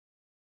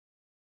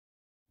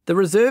The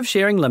reserve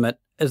sharing limit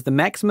is the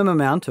maximum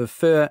amount of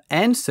FIR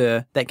and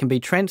SIR that can be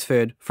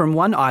transferred from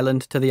one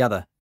island to the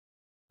other.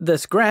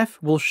 This graph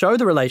will show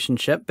the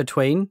relationship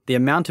between the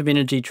amount of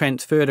energy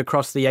transferred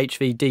across the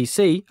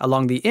HVDC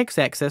along the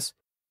x-axis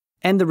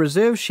and the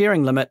reserve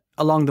sharing limit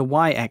along the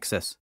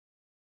y-axis.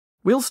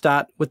 We'll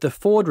start with the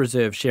forward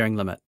reserve sharing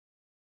limit.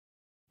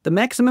 The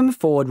maximum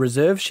forward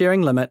reserve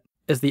sharing limit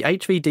is the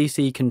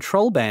HVDC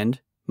control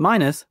band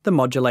minus the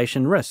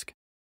modulation risk.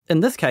 In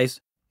this case,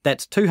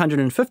 that's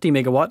 250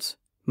 megawatts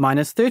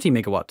minus 30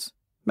 megawatts,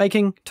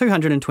 making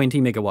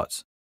 220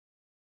 megawatts.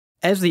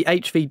 As the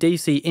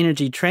HVDC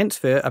energy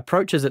transfer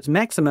approaches its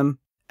maximum,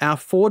 our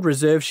forward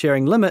reserve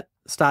sharing limit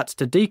starts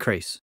to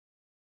decrease.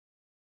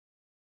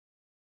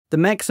 The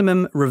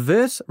maximum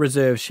reverse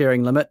reserve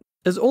sharing limit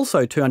is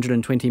also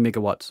 220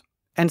 megawatts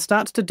and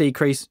starts to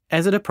decrease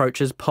as it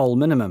approaches pole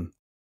minimum.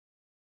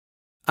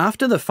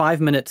 After the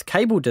 5 minutes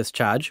cable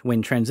discharge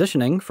when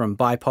transitioning from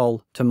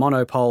bipole to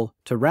monopole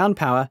to round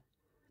power,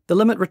 the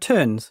limit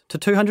returns to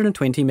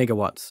 220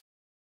 megawatts.